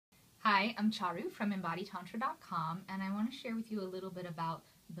Hi, I'm Charu from EmbodyTantra.com, and I want to share with you a little bit about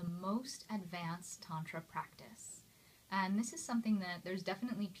the most advanced Tantra practice. And this is something that there's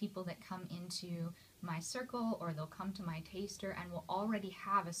definitely people that come into my circle or they'll come to my taster and will already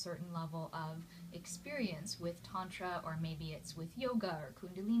have a certain level of experience with Tantra, or maybe it's with yoga or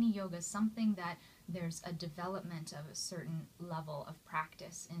Kundalini yoga, something that there's a development of a certain level of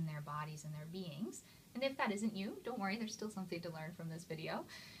practice in their bodies and their beings. And if that isn't you, don't worry, there's still something to learn from this video.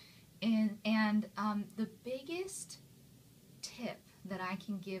 And the biggest tip that I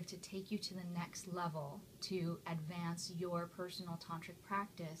can give to take you to the next level to advance your personal tantric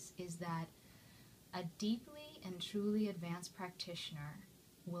practice is that a deeply and truly advanced practitioner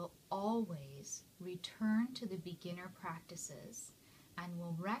will always return to the beginner practices and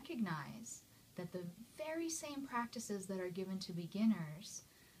will recognize that the very same practices that are given to beginners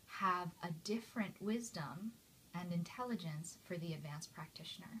have a different wisdom and intelligence for the advanced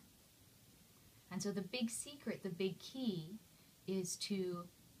practitioner. And so the big secret, the big key is to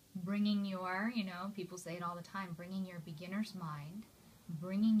bringing your, people say it all the time, bringing your beginner's mind,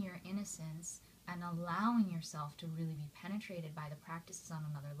 bringing your innocence, and allowing yourself to really be penetrated by the practices on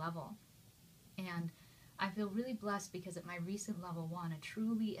another level. And I feel really blessed because at my recent level 1, a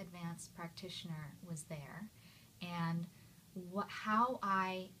truly advanced practitioner was there. And how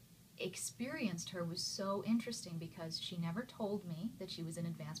I experienced her was so interesting because she never told me that she was an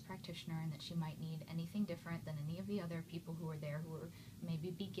advanced practitioner and that she might need anything different than any of the other people who were there who were maybe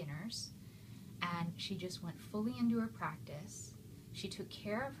beginners. And she just went fully into her practice. She took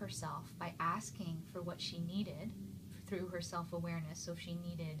care of herself by asking for what she needed through her self-awareness. So if she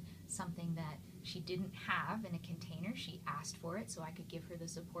needed something that she didn't have in a container, she asked for it so I could give her the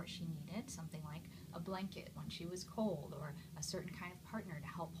support she needed, something like a blanket when she was cold, or a certain kind of partner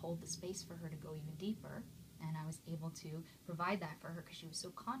to help hold the space for her to go even deeper. And I was able to provide that for her because she was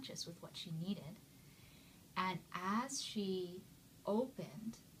so conscious with what she needed. And as she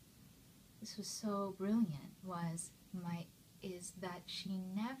opened, this was so brilliant, is that she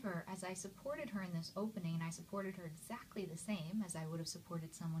never, as I supported her in this opening, and I supported her exactly the same as I would have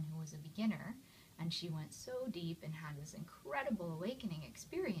supported someone who was a beginner, and she went so deep and had this incredible awakening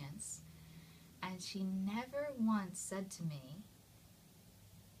experience, and she never once said to me,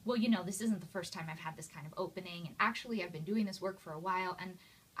 well, this isn't the first time I've had this kind of opening, and actually I've been doing this work for a while, and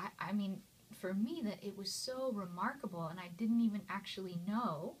I mean, for me, that it was so remarkable, and I didn't even actually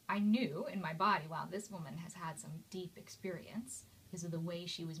know. I knew in my body, wow, this woman has had some deep experience because of the way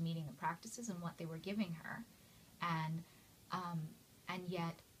she was meeting the practices and what they were giving her, and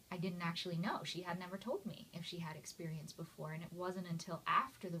yet I didn't actually know. She had never told me if she had experience before, and it wasn't until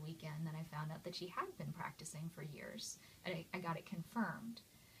after the weekend that I found out that she had been practicing for years, and I got it confirmed.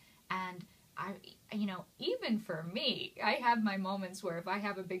 And even for me, I have my moments where if I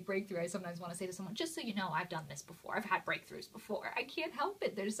have a big breakthrough, I sometimes want to say to someone, just so you know, I've done this before. I've had breakthroughs before. I can't help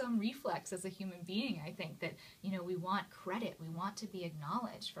it. There's some reflex as a human being, I think, that, we want credit. We want to be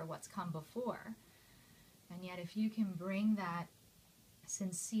acknowledged for what's come before. And yet if you can bring that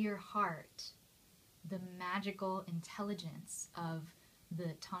sincere heart, the magical intelligence of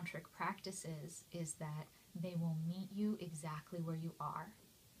the tantric practices is that they will meet you exactly where you are.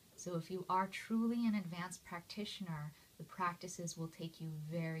 So if you are truly an advanced practitioner, the practices will take you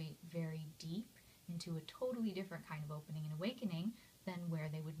very, very deep into a totally different kind of opening and awakening than where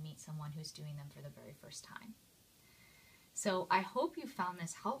they would meet someone who's doing them for the very first time. So I hope you found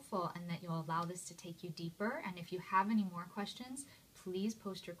this helpful and that you'll allow this to take you deeper. And if you have any more questions, please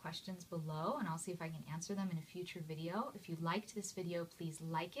post your questions below and I'll see if I can answer them in a future video. If you liked this video, please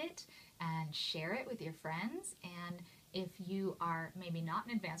like it and share it with your friends. And if you are maybe not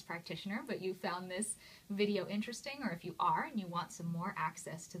an advanced practitioner, but you found this video interesting, or if you are and you want some more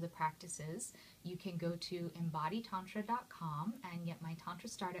access to the practices, you can go to EmbodyTantra.com and get my Tantra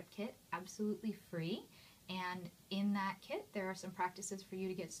Startup Kit absolutely free. And in that kit, there are some practices for you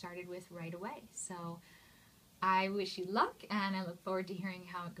to get started with right away. So I wish you luck, and I look forward to hearing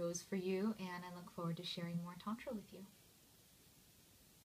how it goes for you, and I look forward to sharing more Tantra with you.